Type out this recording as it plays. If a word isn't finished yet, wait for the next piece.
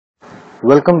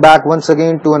Welcome back once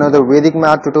again to another Vedic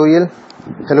math tutorial.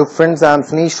 Hello friends, I am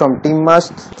Sneesh from Team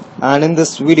MAST, and in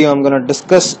this video I'm going to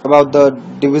discuss about the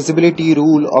divisibility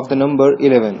rule of the number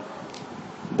 11.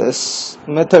 This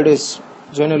method is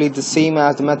generally the same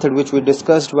as the method which we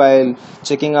discussed while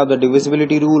checking out the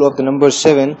divisibility rule of the number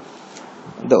 7.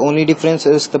 The only difference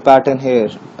is the pattern here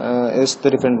is the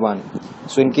different one.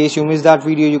 So in case you missed that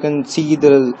video, you can see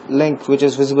the link which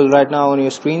is visible right now on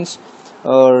your screens,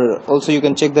 or also you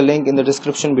can check the link in the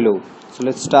description below. So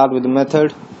let's start with the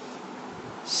method.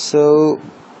 So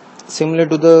similar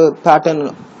to the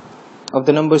pattern of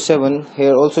the number 7,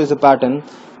 here also is a pattern.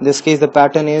 In this case the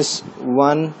pattern is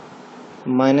 1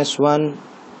 minus 1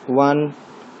 1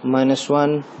 minus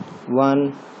 1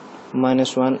 1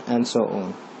 minus 1 and so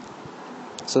on.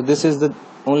 So this is the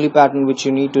only pattern which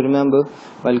you need to remember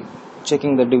while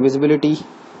checking the divisibility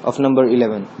of number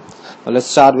 11. Now let's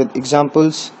start with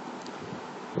examples.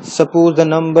 Suppose the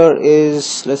number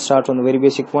is, let's start from the very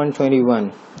basic,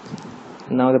 121.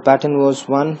 Now the pattern was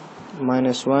 1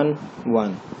 minus 1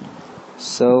 1.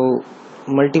 So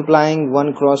multiplying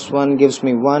 1 cross 1 gives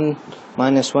me 1,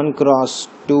 minus 1 cross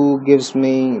 2 gives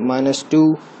me minus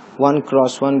 2, 1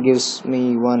 cross 1 gives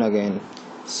me 1 again.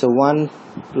 So 1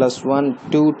 plus 1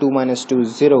 2, 2 minus 2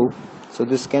 is 0, so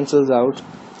this cancels out,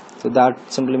 so that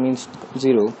simply means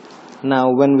 0.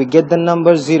 Now when we get the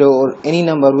number 0 or any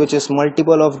number which is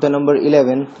multiple of the number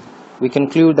 11, we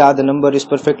conclude that the number is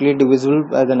perfectly divisible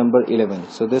by the number 11.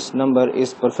 So this number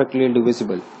is perfectly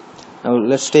divisible. Now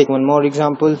let's take one more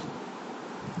example.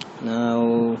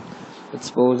 Now let's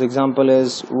suppose example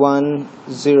is 1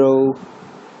 0,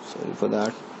 sorry for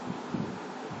that,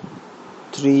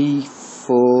 3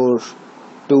 4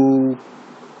 2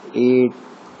 8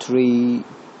 3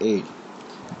 8.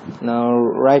 Now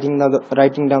writing down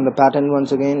the pattern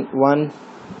once again: 1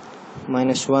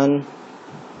 minus 1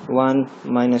 1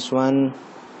 minus 1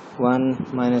 1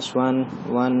 minus 1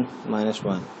 1 minus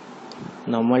 1.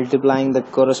 Now multiplying the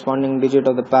corresponding digit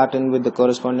of the pattern with the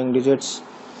corresponding digits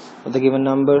of the given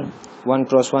number. 1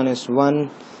 cross 1 is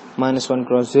 1, minus 1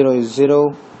 cross 0 is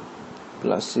 0,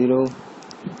 plus 0.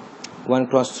 1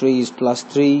 cross 3 is plus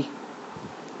 3,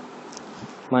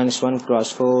 minus 1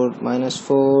 cross 4 minus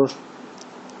 4,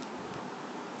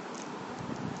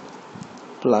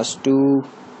 plus 2,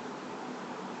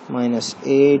 minus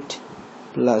 8,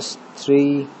 plus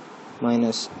 3,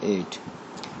 minus 8.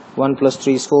 1 plus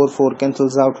 3 is 4, 4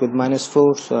 cancels out with minus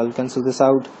 4, so I'll cancel this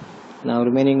out. Now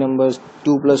remaining numbers: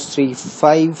 2 plus 3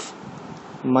 5,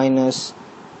 minus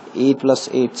 8 plus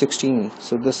 8 16,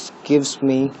 so this gives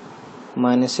me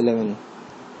minus 11.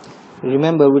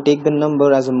 Remember, we take the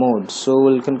number as a mode, so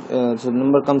the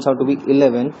number comes out to be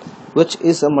 11, which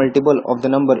is a multiple of the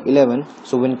number 11,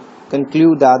 so we'll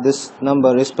conclude that this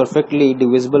number is perfectly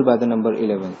divisible by the number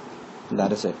 11.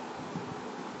 That is it.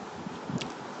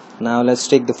 Now let's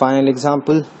take the final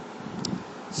example.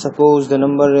 Suppose the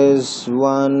number is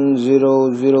 1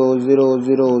 0 0 0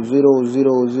 0 0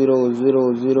 0 0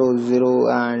 0 0 0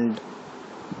 and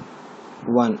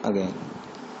 1 again.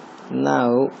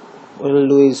 Now what we'll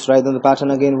do is write down the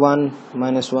pattern again: 1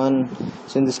 minus 1.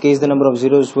 So in this case the number of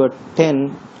zeros were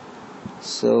 10,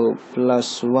 so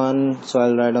plus 1, so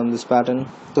I'll write down this pattern.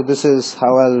 So this is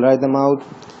how I'll write them out.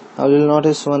 Now you'll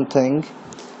notice one thing: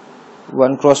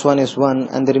 1 cross 1 is 1,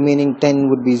 and the remaining 10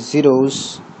 would be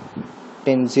zeros.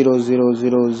 10 0 0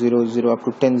 0 0 0 up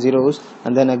to 10 zeros,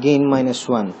 and then again minus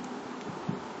 1.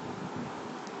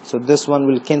 So this one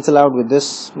will cancel out with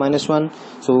this minus 1,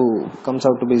 so comes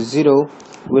out to be 0,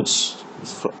 which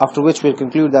after which we'll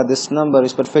conclude that this number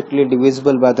is perfectly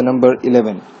divisible by the number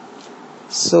 11.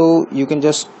 So you can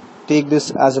just take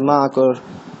this as a mark or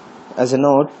as a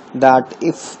note that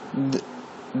if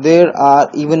there are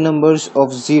even numbers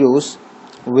of zeros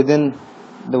within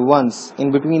the ones, in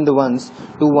between the ones,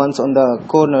 2 ones on the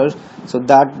corner, so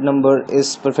that number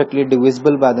is perfectly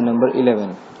divisible by the number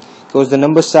 11, because the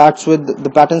number starts with, the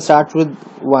pattern starts with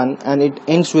 1 and it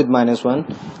ends with minus 1,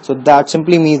 so that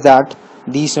simply means that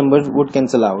these numbers would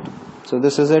cancel out. So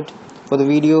this is it for the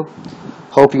video.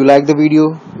 Hope you like the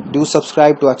video. Do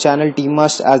subscribe to our channel Team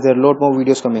MAST, as there are a lot more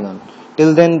videos coming on.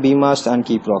 Till then, be MAST and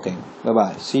keep rocking. Bye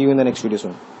bye. See you in the next video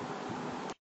soon.